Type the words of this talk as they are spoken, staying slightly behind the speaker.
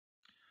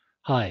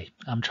Hi,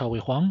 I'm Chao-Wei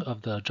Hwang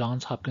of the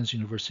Johns Hopkins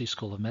University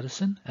School of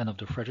Medicine and of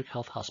the Frederick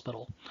Health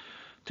Hospital.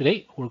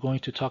 Today, we're going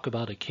to talk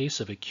about a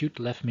case of acute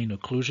left main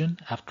occlusion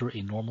after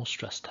a normal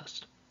stress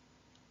test.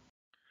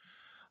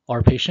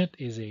 Our patient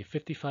is a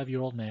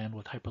 55-year-old man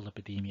with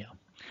hyperlipidemia.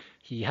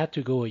 He had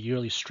to go a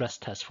yearly stress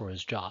test for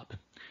his job.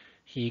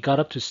 He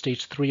got up to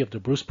stage 3 of the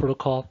Bruce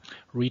protocol,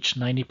 reached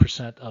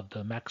 90% of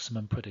the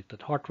maximum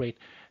predicted heart rate,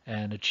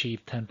 and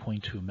achieved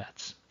 10.2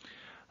 METs.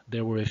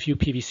 There were a few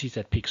PVCs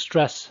at peak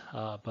stress,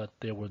 but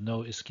there were no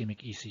ischemic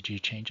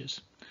ECG changes.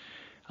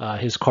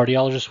 His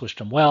cardiologist wished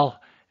him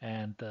well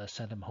and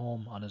sent him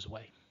home on his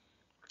way.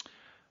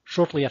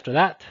 Shortly after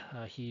that,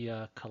 he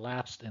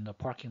collapsed in the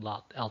parking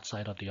lot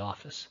outside of the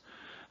office.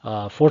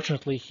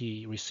 Fortunately,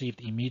 he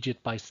received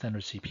immediate bystander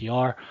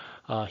CPR.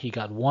 He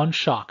got one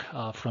shock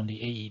from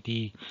the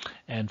AED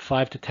and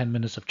 5 to 10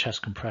 minutes of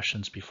chest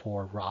compressions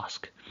before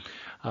ROSC.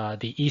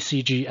 The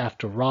ECG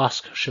after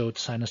ROSC showed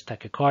sinus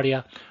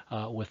tachycardia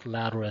with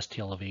lateral ST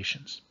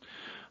elevations.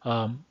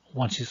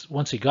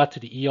 Once he got to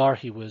the ER,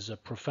 he was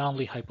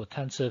profoundly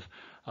hypotensive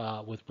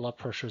with blood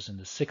pressures in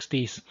the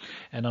 60s.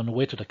 And on the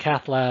way to the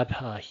Cath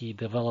lab, he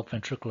developed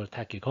ventricular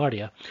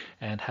tachycardia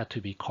and had to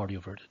be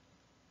cardioverted.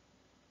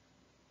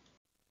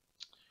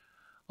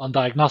 On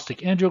diagnostic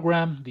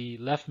angiogram, the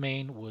left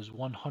main was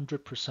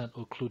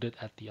 100% occluded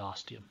at the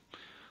ostium.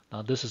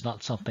 Now, this is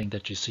not something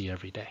that you see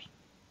every day.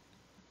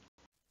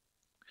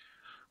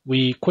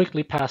 We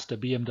quickly passed a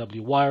BMW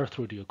wire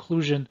through the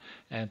occlusion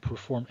and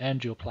performed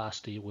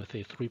angioplasty with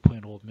a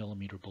 3.0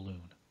 millimeter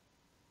balloon.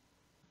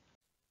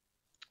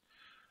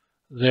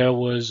 There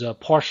was a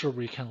partial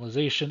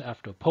recanalization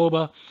after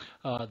POBA.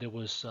 There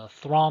was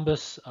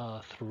thrombus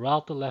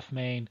throughout the left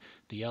main,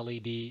 the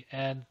LAD,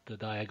 and the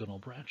diagonal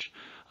branch.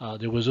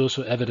 There was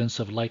also evidence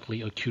of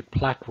likely acute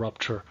plaque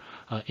rupture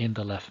in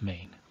the left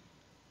main.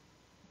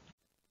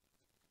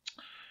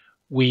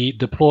 We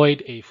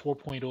deployed a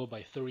 4.0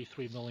 by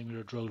 33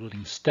 millimeter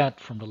drug-eluting stent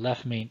from the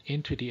left main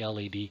into the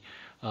LAD,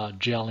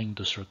 gelling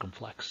the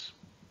circumflex.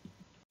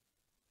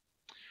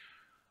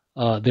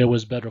 There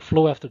was better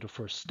flow after the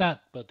first stent,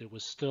 but there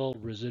was still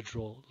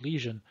residual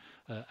lesion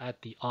at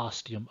the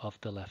ostium of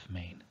the left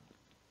main.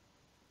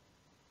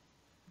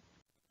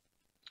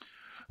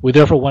 We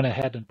therefore went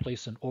ahead and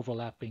placed an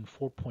overlapping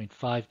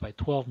 4.5 by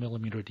 12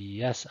 millimeter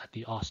DES at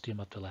the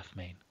ostium of the left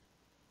main.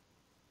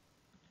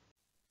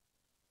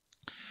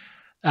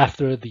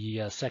 After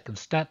the second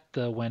stent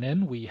went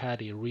in, we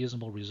had a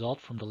reasonable result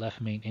from the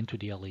left main into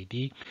the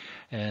LAD.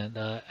 And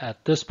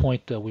at this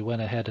point, we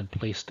went ahead and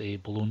placed a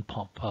balloon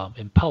pump.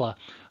 Impella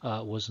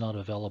was not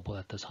available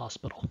at this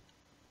hospital.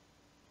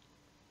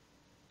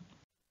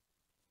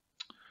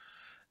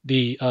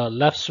 The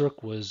left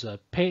circ was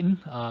patent,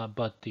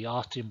 but the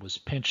ostium was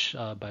pinched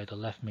by the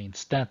left main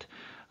stent.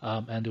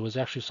 And there was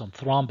actually some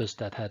thrombus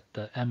that had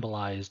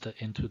embolized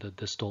into the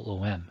distal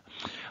OM.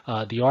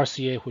 The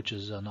RCA, which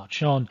is not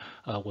shown,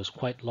 was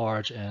quite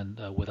large and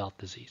without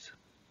disease.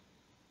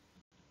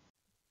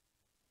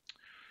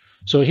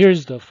 So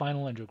here's the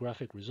final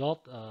angiographic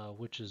result,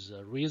 which is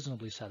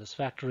reasonably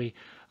satisfactory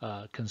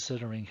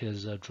considering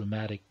his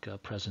dramatic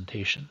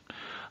presentation.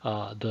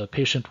 The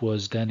patient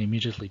was then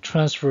immediately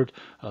transferred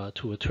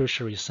to a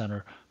tertiary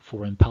center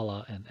for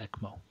Impella and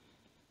ECMO.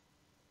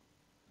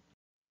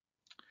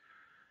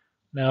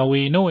 Now,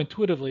 we know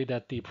intuitively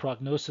that the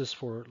prognosis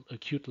for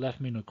acute left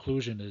main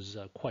occlusion is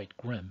quite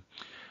grim.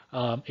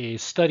 A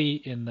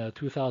study in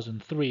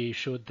 2003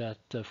 showed that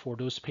for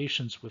those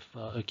patients with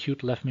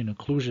acute left main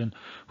occlusion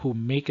who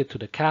make it to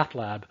the Cath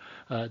lab,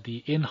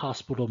 the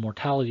in-hospital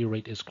mortality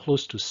rate is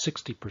close to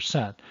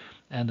 60%,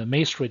 and the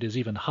MACE rate is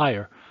even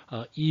higher,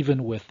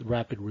 even with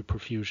rapid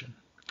reperfusion.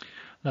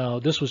 Now,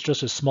 this was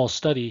just a small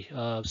study,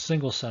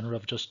 single center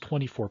of just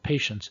 24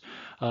 patients.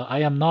 I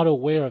am not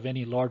aware of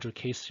any larger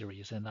case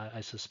series, and I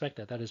suspect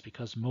that that is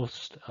because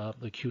most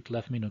acute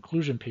left main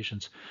occlusion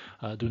patients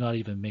do not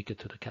even make it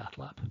to the Cath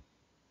lab.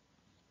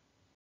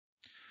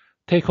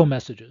 Take-home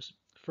messages.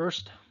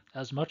 First,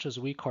 as much as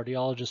we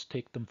cardiologists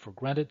take them for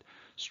granted,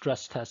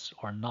 stress tests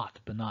are not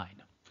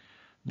benign.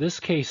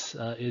 This case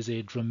is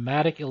a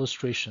dramatic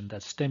illustration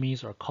that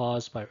STEMIs are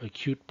caused by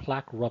acute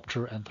plaque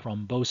rupture and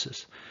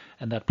thrombosis,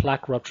 and that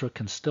plaque rupture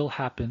can still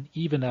happen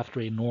even after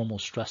a normal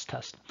stress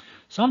test.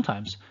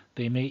 Sometimes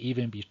they may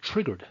even be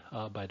triggered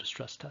by the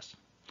stress test.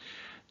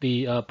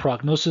 The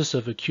prognosis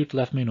of acute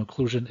left main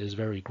occlusion is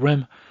very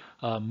grim.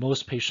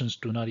 Most patients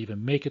do not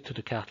even make it to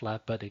the Cath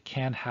lab, but it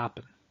can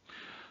happen.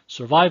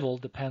 Survival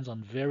depends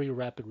on very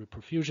rapid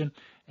reperfusion,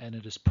 and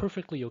it is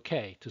perfectly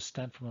okay to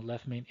stent from the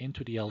left main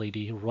into the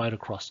LAD right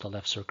across the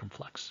left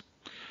circumflex.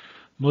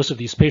 Most of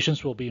these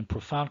patients will be in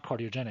profound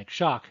cardiogenic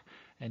shock,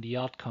 and the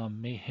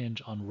outcome may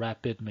hinge on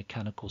rapid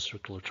mechanical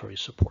circulatory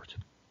support.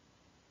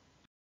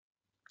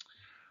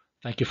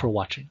 Thank you for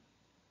watching.